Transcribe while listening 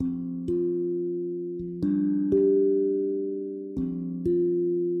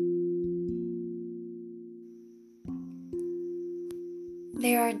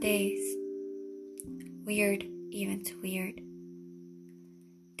There are days, weird even to weird,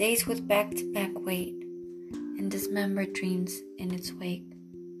 days with back-to-back weight and dismembered dreams in its wake.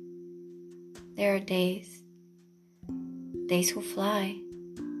 There are days who fly,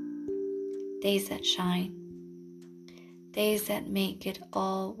 days that shine, days that make it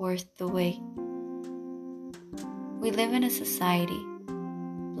all worth the wait. We live in a society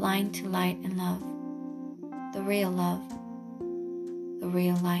blind to light and love, the real love, the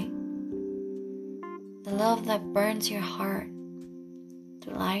real light, the love that burns your heart, the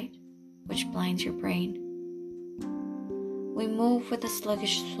light which blinds your brain. We move with a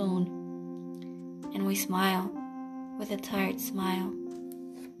sluggish swoon, and we smile with a tired smile.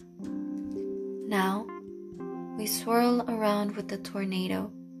 Now we swirl around with the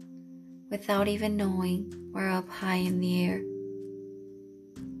tornado without even knowing we're up high in the air.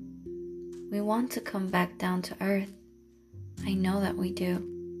 We want to come back down to earth, I know that we do.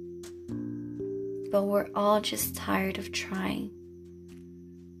 But we're all just tired of trying,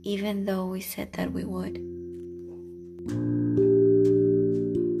 even though we said that we would.